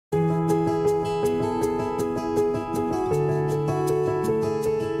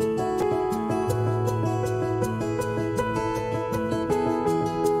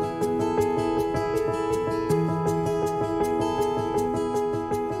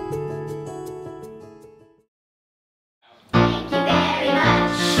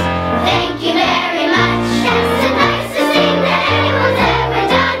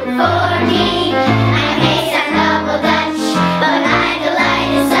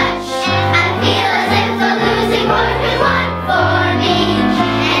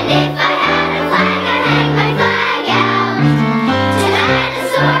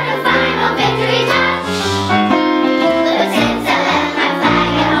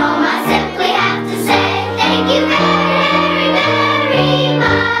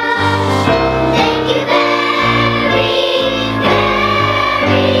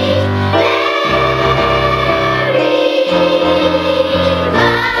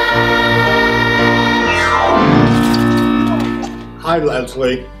Hi,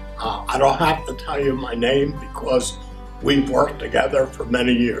 Leslie. I don't have to tell you my name because we've worked together for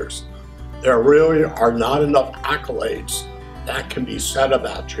many years. There really are not enough accolades that can be said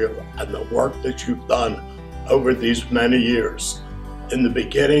about you and the work that you've done over these many years. In the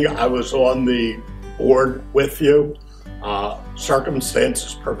beginning, I was on the board with you.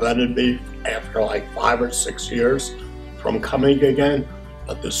 Circumstances prevented me after like 5 or 6 years from coming again,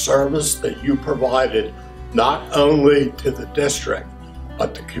 but the service that you provided not only to the district,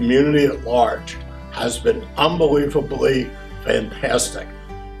 but the community at large has been unbelievably fantastic.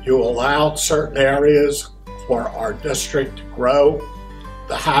 You allowed certain areas for our district to grow,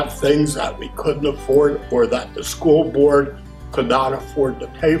 to have things that we couldn't afford or that the school board could not afford to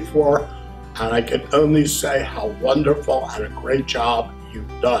pay for, and I can only say how wonderful and a great job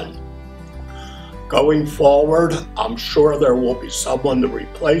you've done. Going forward, I'm sure there will be someone to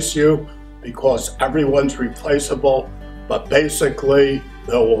replace you because everyone's replaceable, but basically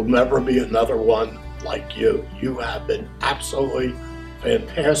there will never be another one like you. You have been absolutely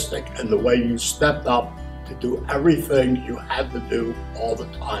fantastic in the way you stepped up to do everything you had to do all the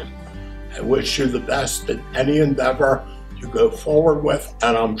time. I wish you the best in any endeavor you go forward with,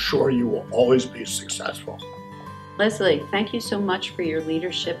 and I'm sure you will always be successful. Leslie, thank you so much for your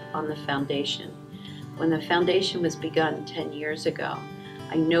leadership on the foundation. When the foundation was begun 10 years ago,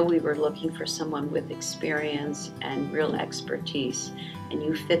 I know we were looking for someone with experience and real expertise, and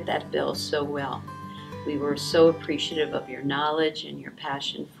you fit that bill so well. We were so appreciative of your knowledge and your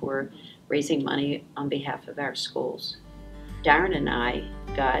passion for raising money on behalf of our schools. Darren and I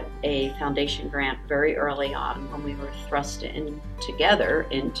got a foundation grant very early on when we were thrust in together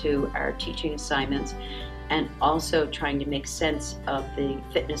into our teaching assignments and also trying to make sense of the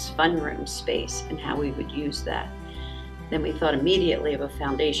fitness fun room space and how we would use that. Then we thought immediately of a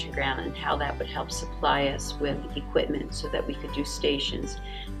foundation grant and how that would help supply us with equipment so that we could do stations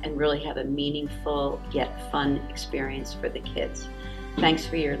and really have a meaningful yet fun experience for the kids. Thanks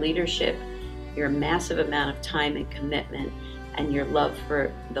for your leadership, your massive amount of time and commitment, and your love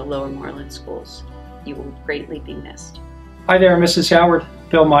for the Lower Moreland schools. You will greatly be missed. Hi there, Mrs. Howard.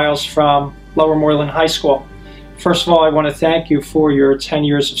 Bill Miles from Lower Moreland High School. First of all, I want to thank you for your 10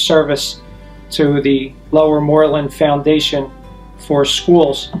 years of service to the Lower Moreland Foundation for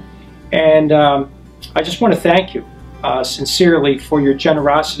Schools. And I just want to thank you sincerely for your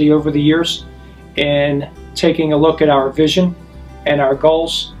generosity over the years in taking a look at our vision and our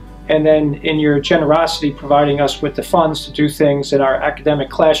goals, and then in your generosity providing us with the funds to do things in our academic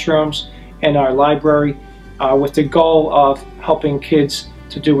classrooms and our library with the goal of helping kids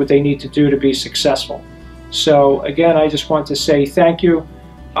to do what they need to do to be successful. So again, I just want to say thank you.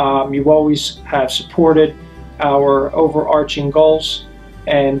 You always have supported our overarching goals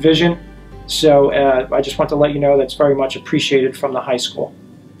and vision. So I just want to let you know that's very much appreciated from the high school.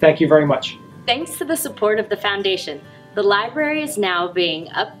 Thank you very much. Thanks to the support of the foundation, the library is now being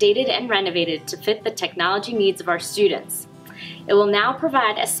updated and renovated to fit the technology needs of our students. It will now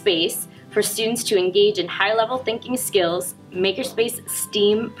provide a space for students to engage in high-level thinking skills, makerspace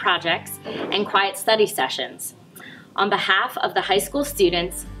STEAM projects, and quiet study sessions. On behalf of the high school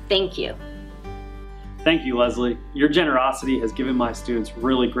students, thank you. Thank you, Leslie. Your generosity has given my students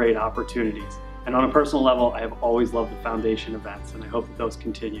really great opportunities. And on a personal level, I have always loved the foundation events, and I hope that those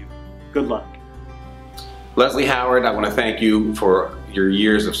continue. Good luck. Leslie Howard, I want to thank you for your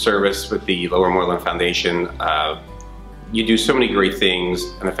years of service with the Lower Moreland Foundation. You do so many great things,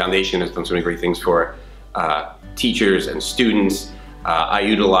 and the foundation has done so many great things for teachers and students. I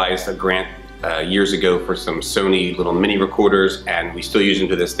utilized a grant years ago for some Sony little mini recorders, and we still use them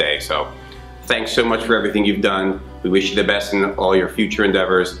to this day. So thanks so much for everything you've done. We wish you the best in all your future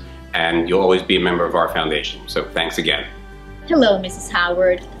endeavors, and you'll always be a member of our foundation. So thanks again. Hello, Mrs.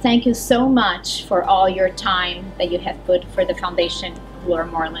 Howard. Thank you so much for all your time that you have put for the Foundation Lower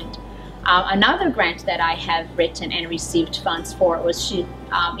Moreland. Another grant that I have written and received funds for was to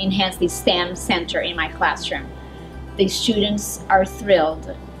enhance the STEM center in my classroom. The students are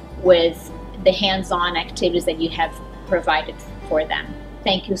thrilled with the hands-on activities that you have provided for them.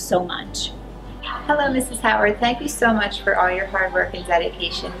 Thank you so much. Hello, Mrs. Howard. Thank you so much for all your hard work and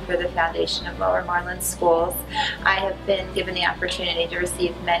dedication for the Foundation of Lower Moreland Schools. I have been given the opportunity to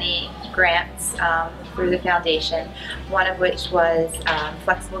receive many grants through the Foundation, one of which was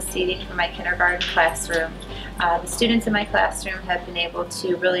flexible seating for my kindergarten classroom. The students in my classroom have been able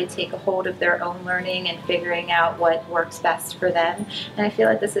to really take a hold of their own learning and figuring out what works best for them. And I feel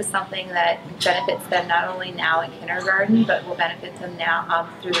like this is something that benefits them not only now in kindergarten, but will benefit them now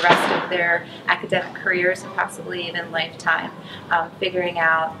through the rest of their academic careers and possibly even lifetime. Figuring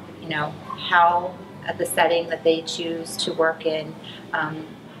out, how the setting that they choose to work in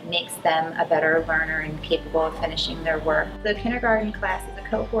makes them a better learner and capable of finishing their work. The kindergarten class as a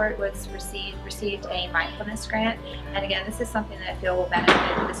cohort received a mindfulness grant, and again, this is something that I feel will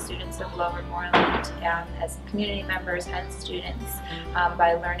benefit the students of Lower Moreland as community members and students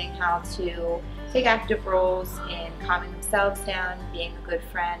by learning how to take active roles in calming themselves down, being a good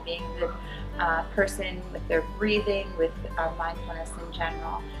friend, being a good person with their breathing, with mindfulness in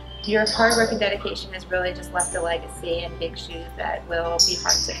general. Your hard work and dedication has really just left a legacy and big shoes that will be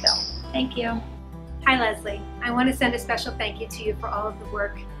hard to fill. Thank you. Hi Leslie. I want to send a special thank you to you for all of the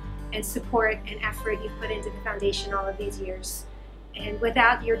work and support and effort you've put into the foundation all of these years. And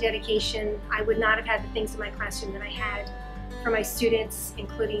without your dedication, I would not have had the things in my classroom that I had for my students,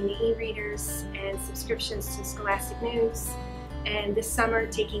 including the e-readers and subscriptions to Scholastic News, and this summer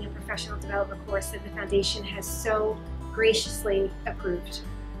taking a professional development course that the foundation has so graciously approved.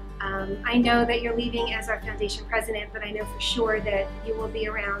 I know that you're leaving as our foundation president, but I know for sure that you will be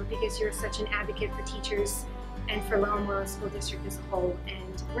around because you're such an advocate for teachers and for Lower Moreland School District as a whole.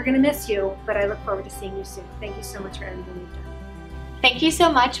 And we're going to miss you, but I look forward to seeing you soon. Thank you so much for everything you've done. Thank you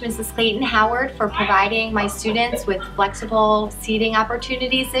so much, Mrs. Clayton Howard, for providing my students with flexible seating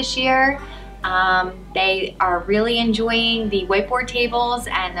opportunities this year. They are really enjoying the whiteboard tables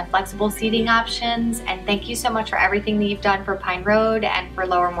and the flexible seating options, and thank you so much for everything that you've done for Pine Road and for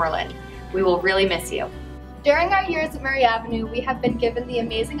Lower Moreland. We will really miss you. During our years at Murray Avenue, we have been given the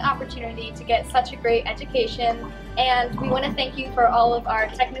amazing opportunity to get such a great education, and we want to thank you for all of our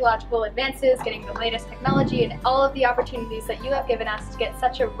technological advances, getting the latest technology, and all of the opportunities that you have given us to get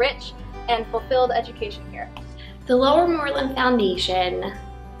such a rich and fulfilled education here. The Lower Moreland Foundation,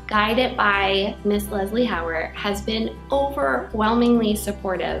 guided by Miss Leslie Howard, has been overwhelmingly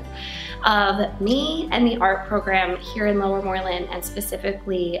supportive of me and the art program here in Lower Moreland, and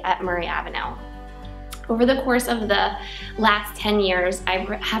specifically at Murray Avenue. Over the course of the last 10 years, I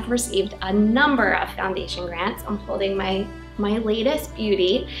have received a number of foundation grants. I'm holding my latest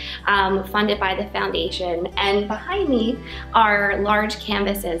beauty, funded by the foundation, and behind me are large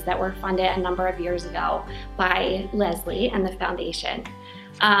canvases that were funded a number of years ago by Leslie and the foundation.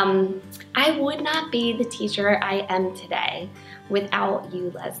 I would not be the teacher I am today without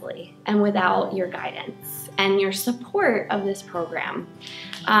you, Leslie, and without your guidance and your support of this program.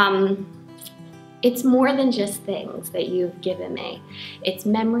 It's more than just things that you've given me. It's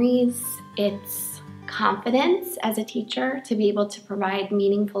memories, it's confidence as a teacher to be able to provide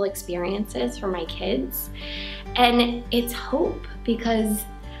meaningful experiences for my kids, and it's hope because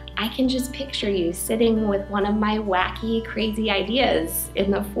I can just picture you sitting with one of my wacky, crazy ideas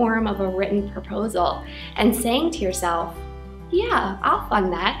in the form of a written proposal and saying to yourself, yeah, I'll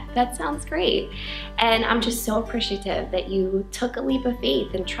fund that. That sounds great. And I'm just so appreciative that you took a leap of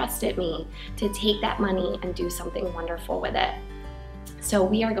faith and trusted me to take that money and do something wonderful with it. So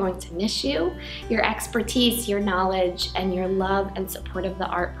we are going to miss you, your expertise, your knowledge, and your love and support of the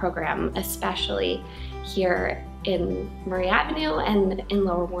art program, especially here in Murray Avenue and in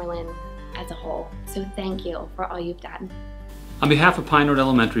Lower Moreland as a whole. So thank you for all you've done. On behalf of Pine Road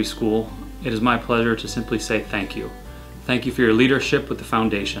Elementary School, it is my pleasure to simply say thank you. Thank you for your leadership with the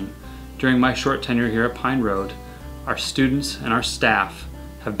foundation. During my short tenure here at Pine Road, our students and our staff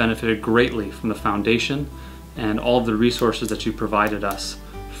have benefited greatly from the foundation and all of the resources that you provided us,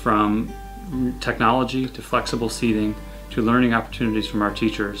 from technology to flexible seating to learning opportunities from our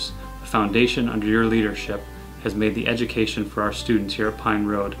teachers. The foundation under your leadership has made the education for our students here at Pine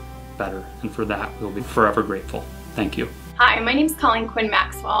Road better, and for that we'll be forever grateful. Thank you. Hi, my name is Colleen Quinn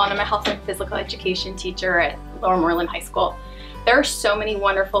Maxwell, and I'm a health and physical education teacher at Lower Moreland High School. There are so many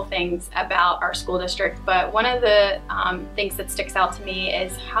wonderful things about our school district, but one of the things that sticks out to me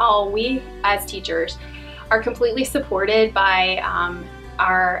is how we as teachers are completely supported by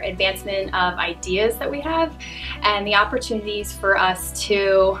our advancement of ideas that we have and the opportunities for us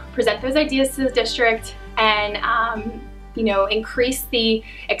to present those ideas to the district and increase the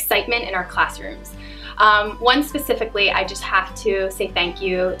excitement in our classrooms. One specifically I just have to say thank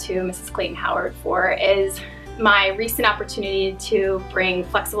you to Mrs. Clayton Howard for is my recent opportunity to bring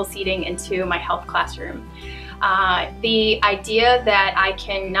flexible seating into my health classroom. The idea that I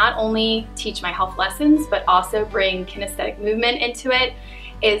can not only teach my health lessons but also bring kinesthetic movement into it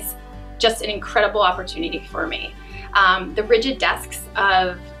is just an incredible opportunity for me. The rigid desks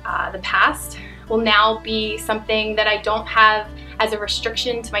of the past will now be something that I don't have as a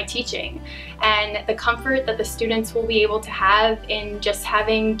restriction to my teaching, and the comfort that the students will be able to have in just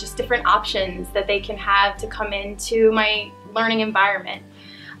having different options that they can have to come into my learning environment.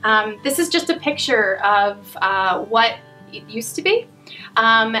 This is just a picture of what it used to be.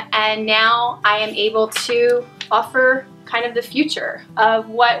 And now I am able to offer kind of the future of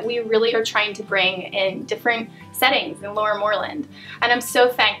what we really are trying to bring in different settings in Lower Moreland. And I'm so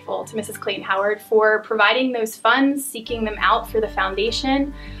thankful to Mrs. Clayton Howard for providing those funds, seeking them out for the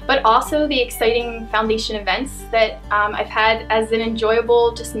foundation, but also the exciting foundation events that I've had as an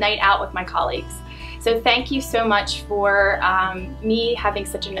enjoyable just night out with my colleagues. So thank you so much for me having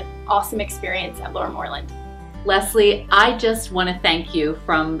such an awesome experience at Lower Moreland. Leslie, I just want to thank you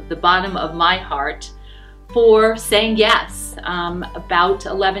from the bottom of my heart for saying yes. About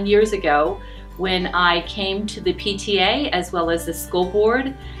 11 years ago, when I came to the PTA as well as the school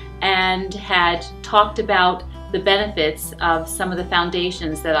board and had talked about the benefits of some of the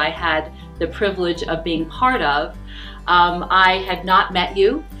foundations that I had the privilege of being part of, I had not met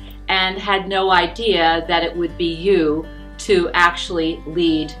you and had no idea that it would be you to actually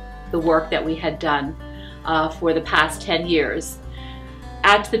lead the work that we had done for the past 10 years.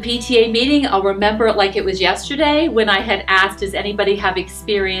 At the PTA meeting, I'll remember it like it was yesterday when I had asked, does anybody have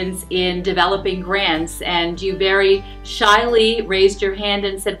experience in developing grants? And you very shyly raised your hand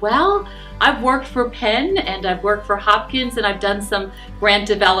and said, well, I've worked for Penn and I've worked for Hopkins and I've done some grant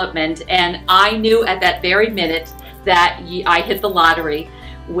development. And I knew at that very minute that I hit the lottery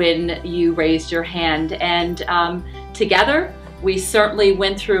when you raised your hand. And together, we certainly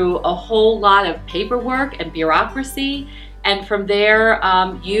went through a whole lot of paperwork and bureaucracy. And from there,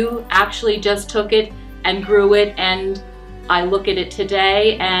 you actually just took it and grew it, and I look at it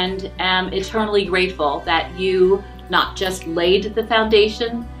today and am eternally grateful that you not just laid the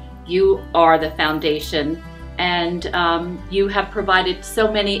foundation, you are the foundation. And you have provided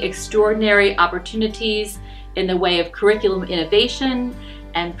so many extraordinary opportunities in the way of curriculum innovation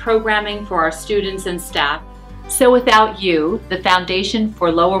and programming for our students and staff. So without you, the Foundation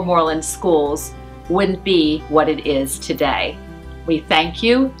for Lower Moreland Schools wouldn't be what it is today. We thank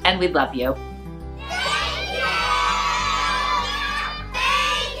you and we love you.